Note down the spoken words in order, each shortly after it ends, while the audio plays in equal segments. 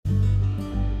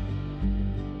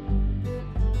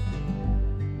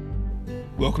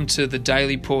Welcome to the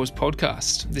Daily Pause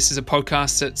podcast. This is a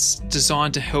podcast that's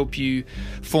designed to help you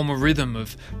form a rhythm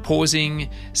of pausing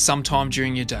sometime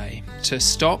during your day, to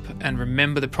stop and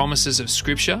remember the promises of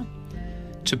Scripture,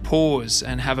 to pause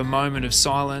and have a moment of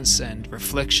silence and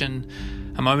reflection,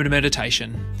 a moment of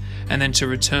meditation, and then to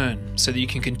return so that you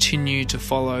can continue to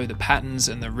follow the patterns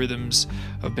and the rhythms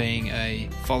of being a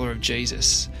follower of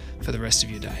Jesus for the rest of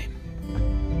your day.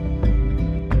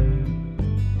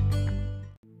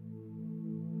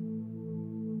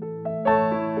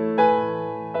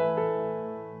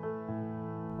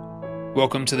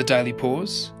 Welcome to the Daily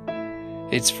Pause.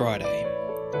 It's Friday,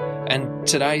 and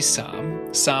today's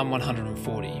psalm, Psalm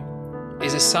 140,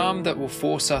 is a psalm that will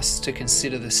force us to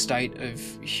consider the state of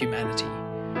humanity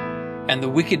and the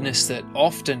wickedness that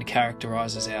often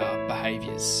characterises our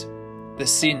behaviours, the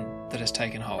sin that has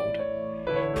taken hold.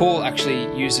 Paul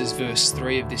actually uses verse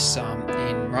 3 of this psalm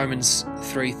in Romans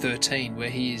 3:13, where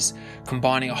he is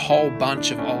combining a whole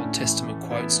bunch of Old Testament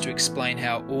quotes to explain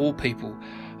how all people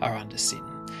are under sin.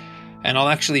 And I'll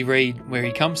actually read where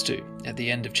he comes to at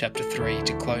the end of chapter 3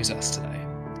 to close us today.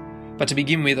 But to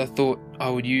begin with, I thought I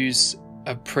would use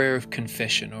a prayer of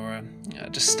confession, or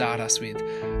to start us with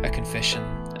a confession,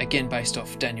 again based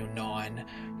off Daniel 9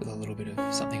 with a little bit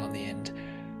of something on the end,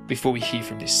 before we hear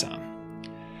from this psalm.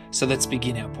 So let's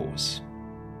begin our pause.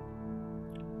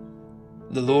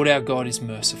 The Lord our God is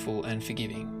merciful and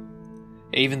forgiving,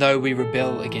 even though we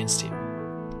rebel against him.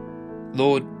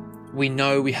 Lord, we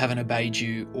know we haven't obeyed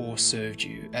you or served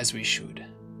you as we should.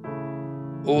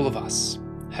 All of us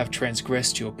have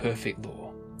transgressed your perfect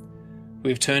law.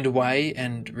 We've turned away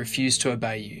and refused to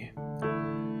obey you.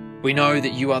 We know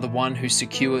that you are the one who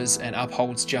secures and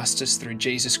upholds justice through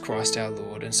Jesus Christ our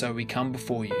Lord, and so we come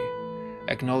before you,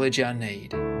 acknowledge our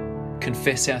need,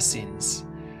 confess our sins,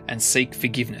 and seek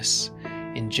forgiveness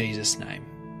in Jesus' name.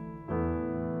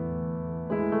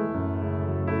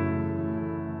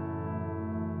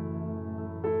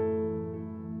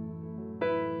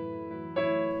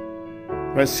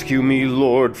 Rescue me,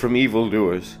 Lord, from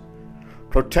evildoers.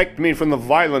 Protect me from the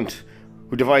violent,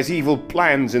 who devise evil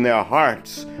plans in their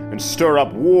hearts and stir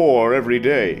up war every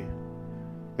day.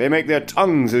 They make their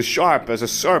tongues as sharp as a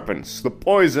serpent's. The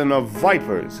poison of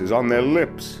vipers is on their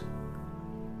lips.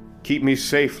 Keep me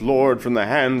safe, Lord, from the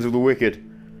hands of the wicked.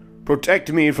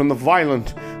 Protect me from the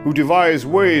violent, who devise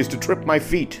ways to trip my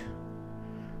feet.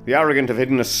 The arrogant have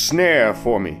hidden a snare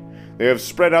for me. They have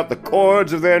spread out the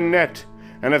cords of their net,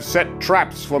 and have set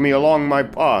traps for me along my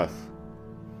path.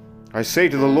 I say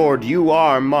to the Lord, you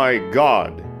are my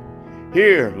God.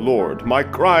 Hear, Lord, my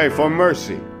cry for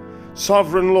mercy.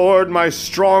 Sovereign Lord, my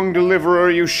strong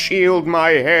deliverer, you shield my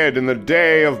head in the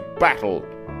day of battle.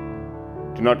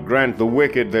 Do not grant the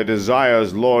wicked their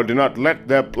desires, Lord. Do not let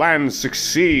their plans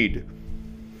succeed.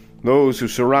 Those who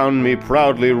surround me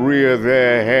proudly rear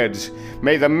their heads.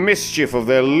 May the mischief of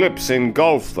their lips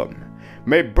engulf them.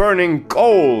 May burning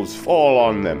coals fall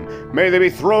on them. May they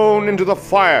be thrown into the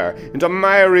fire, into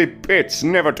miry pits,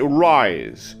 never to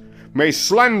rise. May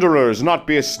slanderers not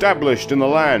be established in the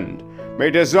land.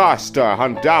 May disaster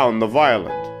hunt down the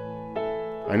violent.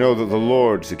 I know that the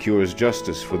Lord secures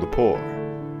justice for the poor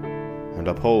and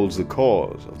upholds the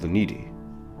cause of the needy.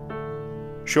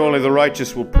 Surely the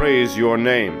righteous will praise your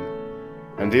name,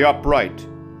 and the upright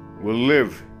will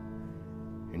live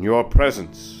in your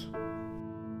presence.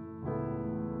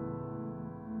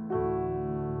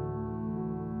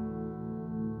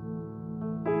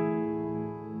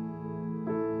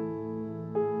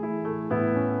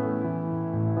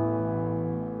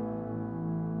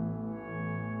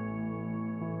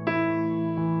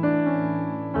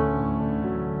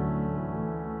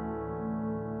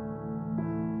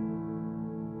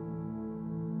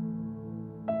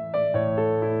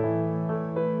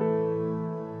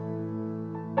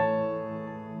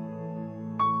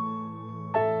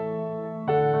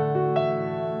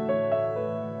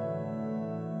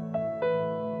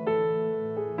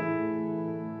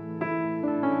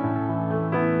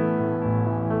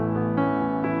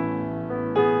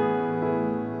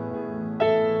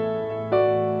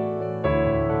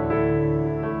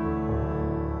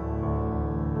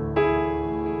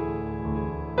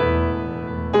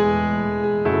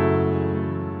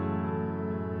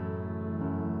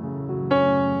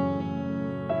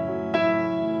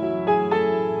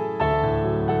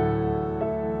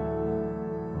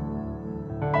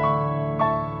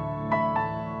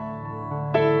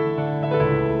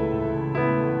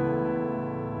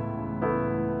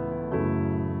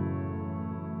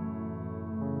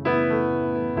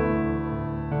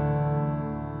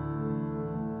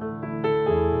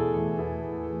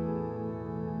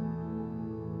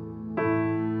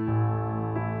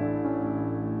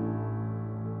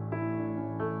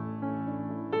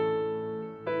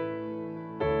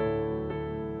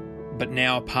 But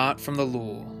now, apart from the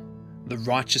law, the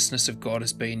righteousness of God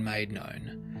has been made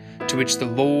known, to which the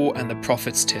law and the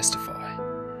prophets testify.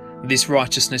 This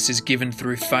righteousness is given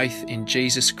through faith in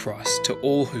Jesus Christ to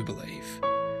all who believe.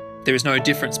 There is no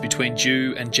difference between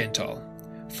Jew and Gentile,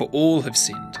 for all have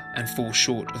sinned and fall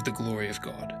short of the glory of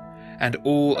God, and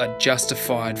all are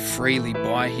justified freely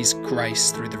by his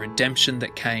grace through the redemption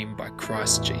that came by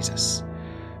Christ Jesus.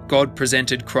 God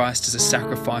presented Christ as a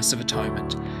sacrifice of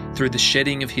atonement through the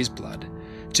shedding of his blood,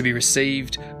 to be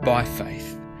received by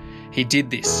faith. He did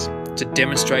this to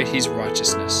demonstrate his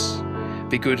righteousness,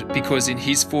 because in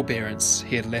his forbearance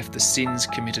he had left the sins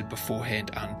committed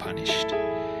beforehand unpunished.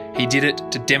 He did it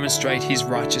to demonstrate his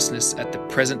righteousness at the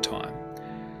present time,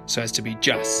 so as to be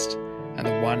just and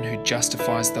the one who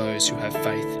justifies those who have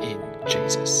faith in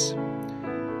Jesus.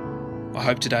 I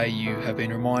hope today you have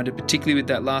been reminded, particularly with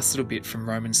that last little bit from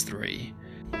Romans 3,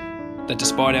 that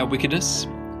despite our wickedness,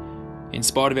 in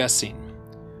spite of our sin,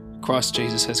 Christ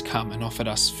Jesus has come and offered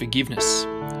us forgiveness,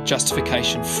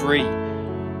 justification free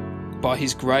by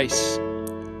his grace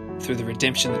through the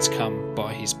redemption that's come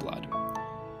by his blood.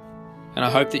 And I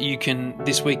hope that you can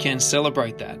this weekend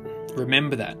celebrate that,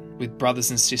 remember that with brothers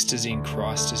and sisters in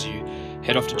Christ as you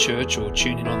head off to church or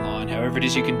tune in online, however it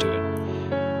is you can do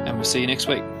it. And we'll see you next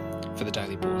week for the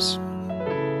Daily Pause.